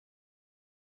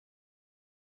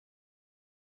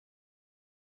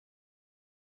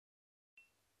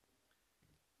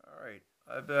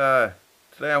Today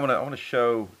I want to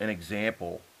show an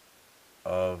example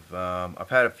of I've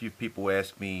had a few people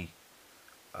ask me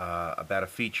about a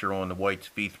feature on the White's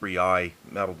V3I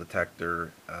metal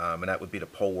detector, and that would be the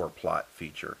polar plot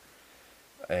feature.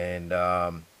 And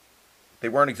they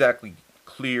weren't exactly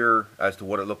clear as to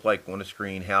what it looked like on the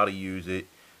screen, how to use it,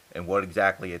 and what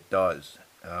exactly it does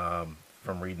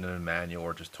from reading in the manual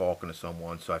or just talking to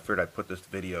someone. So I figured I'd put this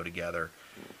video together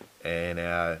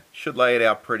and should lay it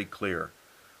out pretty clear.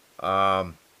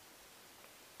 I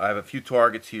have a few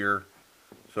targets here.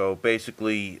 So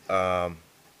basically, I'm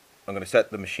going to set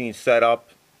the machine set up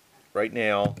right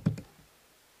now,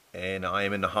 and I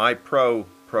am in the High Pro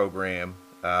program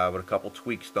with a couple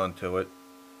tweaks done to it.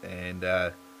 And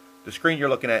the screen you're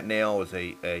looking at now is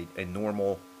a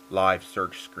normal live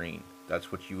search screen.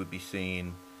 That's what you would be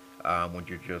seeing when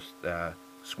you're just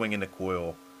swinging the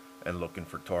coil and looking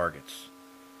for targets.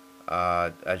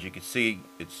 As you can see,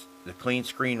 it's the clean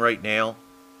screen right now,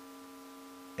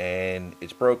 and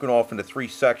it's broken off into three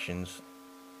sections.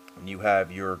 And you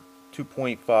have your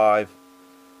 2.5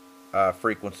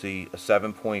 frequency, a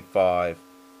 7.5,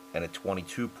 and a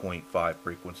 22.5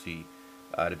 frequency.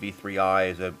 The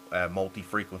V3I is a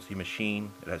multi-frequency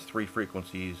machine. It has three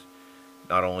frequencies.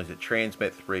 Not only does it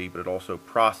transmit three, but it also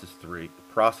processes three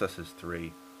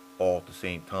all at the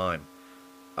same time.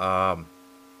 Now,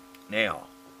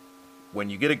 when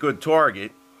you get a good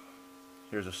target,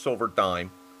 here's a silver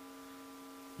dime.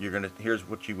 Here's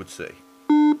what you would see.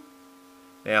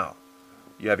 Now,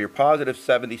 you have your positive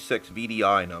 76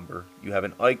 VDI number. You have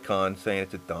an icon saying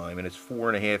it's a dime, and it's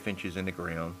 4.5 inches in the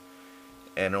ground.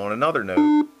 And on another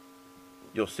note,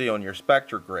 you'll see on your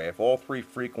spectrograph, all three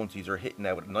frequencies are hitting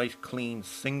that with a nice clean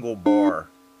single bar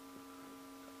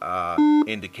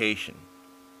indication.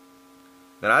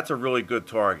 Now that's a really good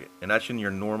target, and that's in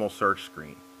your normal search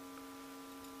screen.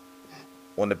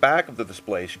 On the back of the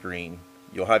display screen,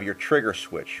 you'll have your trigger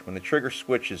switch. When the trigger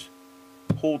switch is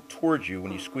pulled towards you,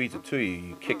 when you squeeze it to you,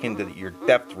 you kick into your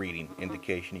depth reading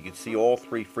indication. You can see all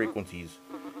three frequencies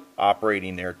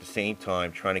operating there at the same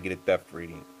time, trying to get a depth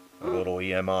reading, a little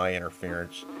EMI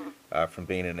interference from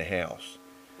being in the house.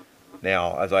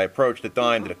 Now, as I approach the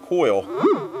dime to the coil,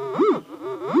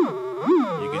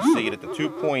 you can see that the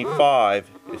 2.5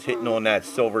 is hitting on that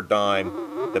silver dime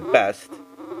the best,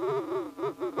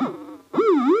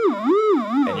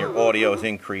 and your audio is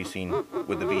increasing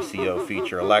with the VCO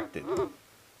feature elected.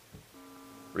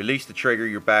 Release the trigger,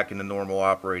 you're back in the normal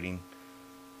operating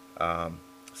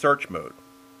search mode.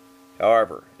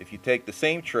 However, if you take the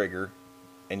same trigger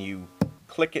and you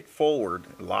click it forward,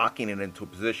 locking it into a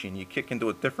position, you kick into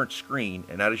a different screen,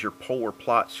 and that is your polar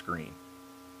plot screen.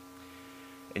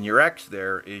 And your X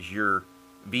there is your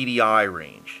VDI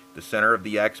range. The center of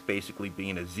the X basically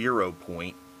being a 0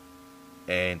 point,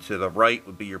 and to the right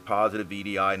would be your positive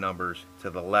VDI numbers,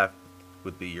 to the left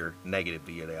would be your negative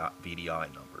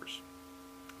VDI numbers.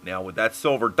 Now with that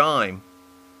silver dime,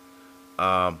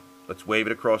 let's wave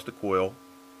it across the coil.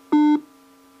 And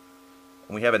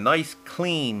we have a nice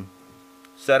clean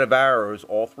set of arrows,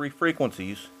 all three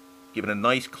frequencies, giving a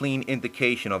nice clean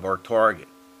indication of our target.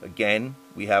 Again,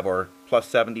 we have our plus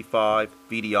 75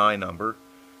 VDI number.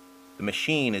 The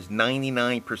machine is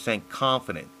 99%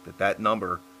 confident that that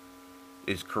number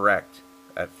is correct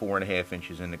at 4.5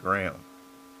 inches in the ground.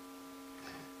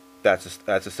 That's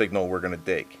a signal we're going to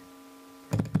dig.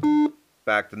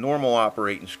 Back to normal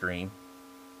operating screen.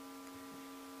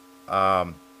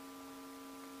 I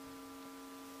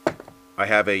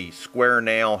have a square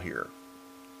nail here,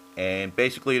 and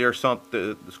basically there's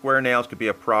the square nails could be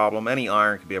a problem. Any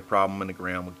iron could be a problem in the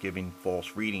ground with giving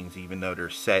false readings, even though they're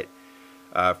set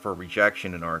for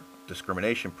rejection in our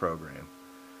discrimination program.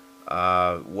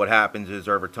 What happens is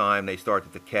over time they start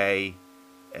to decay,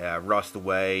 rust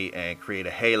away, and create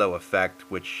a halo effect,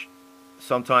 which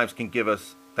sometimes can give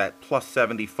us that plus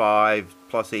 75,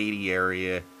 plus 80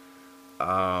 area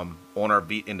on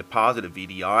in the positive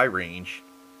VDI range,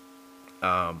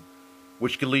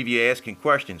 which can leave you asking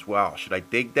questions. Wow, should I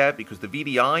dig that? Because the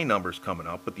VDI number's coming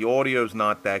up, but the audio's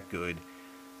not that good.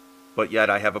 But yet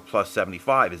I have a plus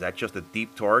 75. Is that just a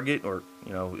deep target, or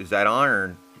is that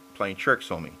iron playing tricks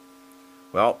on me?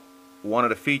 Well, one of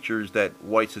the features that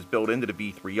White's has built into the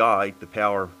V3I, the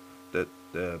power,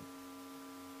 the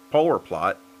polar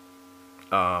plot,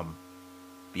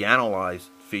 the analyze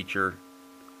feature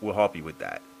will help you with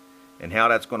that. And how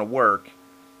that's going to work,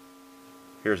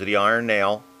 here's the iron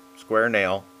nail, square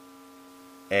nail,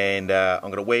 and I'm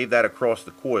going to wave that across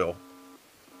the coil.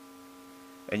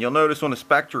 And you'll notice on the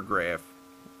spectrograph,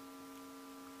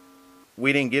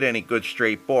 we didn't get any good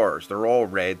straight bars. They're all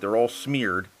red, they're all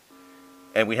smeared.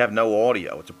 and we have no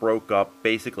audio. It's a broke up,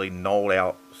 basically nulled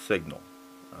out signal.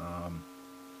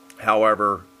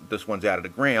 However, this one's out of the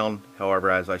ground. However,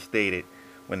 as I stated,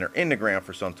 when they're in the ground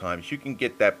for sometimes, you can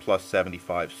get that plus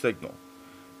 75 signal.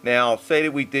 Now, say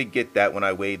that we did get that when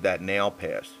I waved that nail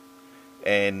pass,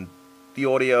 and the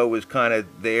audio was kind of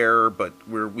there, but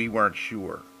we weren't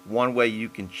sure. One way you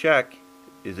can check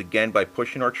is, again, by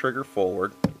pushing our trigger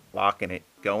forward, locking it,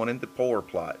 going into polar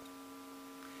plot.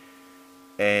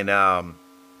 And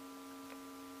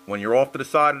when you're off to the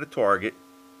side of the target,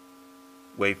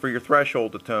 wait for your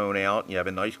threshold to tone out. You have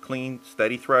a nice, clean,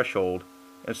 steady threshold,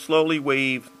 and slowly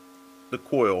wave the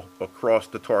coil across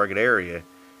the target area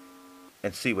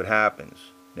and see what happens.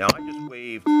 Now,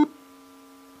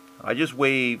 I just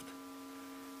waved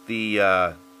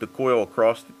the coil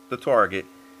across the target,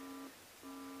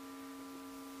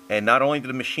 and not only did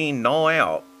the machine null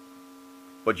out,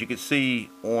 but you can see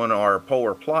on our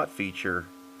polar plot feature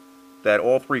that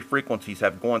all three frequencies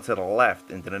have gone to the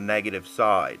left into the negative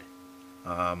side.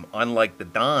 Unlike the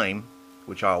dime,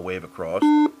 which I'll wave across,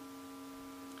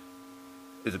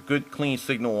 is a good clean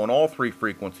signal on all three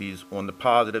frequencies on the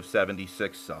positive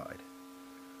 76 side.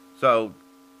 So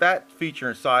that feature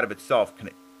inside of itself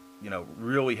can,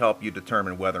 really help you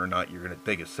determine whether or not you're going to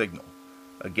dig a signal.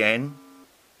 Again,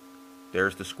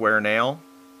 there's the square nail,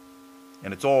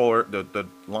 and it's all the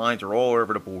lines are all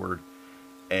over the board,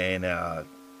 and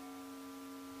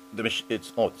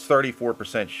it's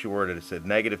 34% sure that it's a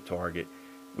negative target.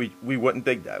 We wouldn't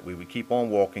dig that. We would keep on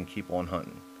walking, keep on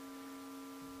hunting.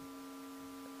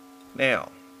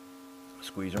 Now,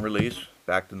 squeeze and release,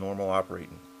 back to normal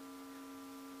operating.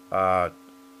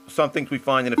 Some things we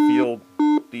find in the field,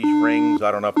 these rings,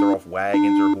 I don't know if they're off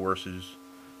wagons or horses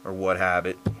or what have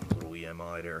it. A little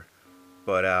EMI there.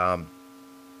 But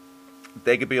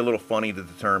they could be a little funny to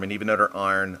determine, even though they're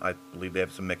iron. I believe they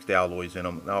have some mixed alloys in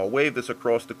them. Now I'll wave this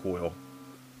across the coil,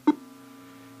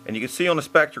 and you can see on the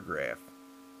spectrograph,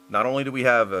 not only do we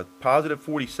have a positive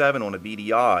 47 on the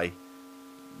VDI,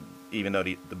 even though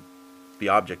the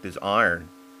object is iron,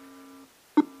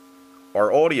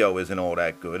 our audio isn't all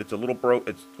that good. It's a little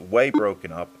it's way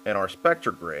broken up, and our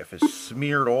spectrograph is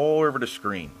smeared all over the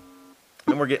screen.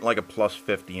 And we're getting like a plus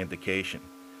 50 indication.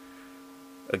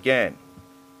 Again,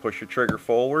 push your trigger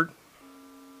forward,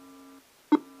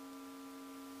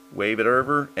 wave it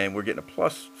over, and we're getting a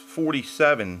plus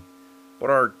 47, but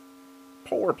our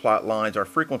polar plot lines, our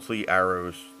frequency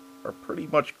arrows, are pretty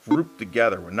much grouped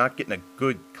together. We're not getting a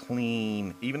good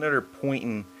clean, even though they're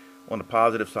pointing on the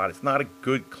positive side, it's not a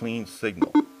good clean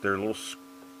signal. They're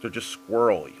just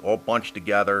squirrely, all bunched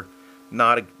together.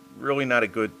 Really not a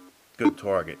good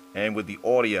target. And with the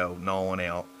audio nulling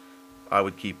out, I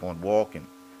would keep on walking.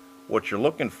 What you're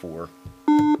looking for,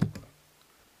 a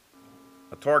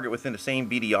target within the same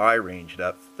VDI range,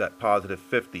 that positive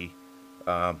 50.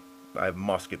 I have a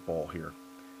musket ball here.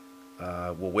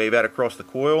 We'll wave that across the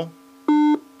coil.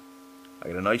 I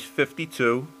get a nice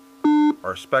 52.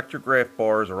 Our spectrograph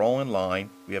bars are all in line.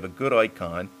 We have a good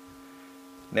icon.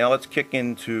 Now let's kick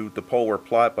into the polar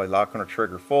plot by locking our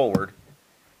trigger forward.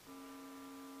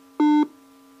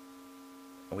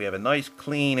 We have a nice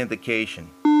clean indication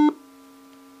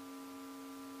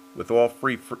with all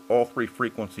three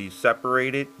frequencies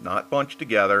separated, not bunched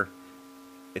together.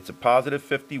 It's a positive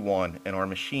 51, and our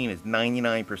machine is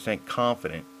 99%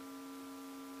 confident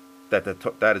that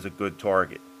that is a good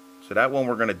target. So that one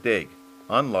we're going to dig,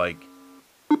 unlike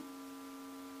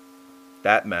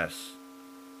that mess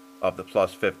of the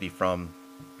plus 50 from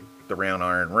the round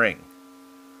iron ring.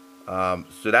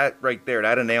 So that right there,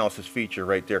 that analysis feature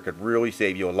right there could really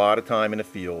save you a lot of time in the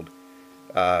field,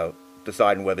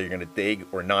 deciding whether you're going to dig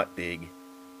or not dig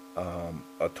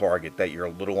a target that you're a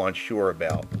little unsure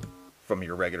about from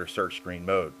your regular search screen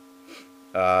mode.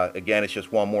 Again, it's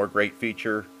just one more great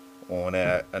feature on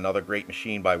another great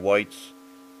machine by White's,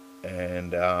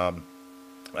 and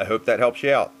I hope that helps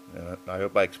you out. I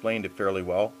hope I explained it fairly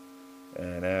well,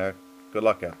 and good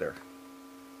luck out there.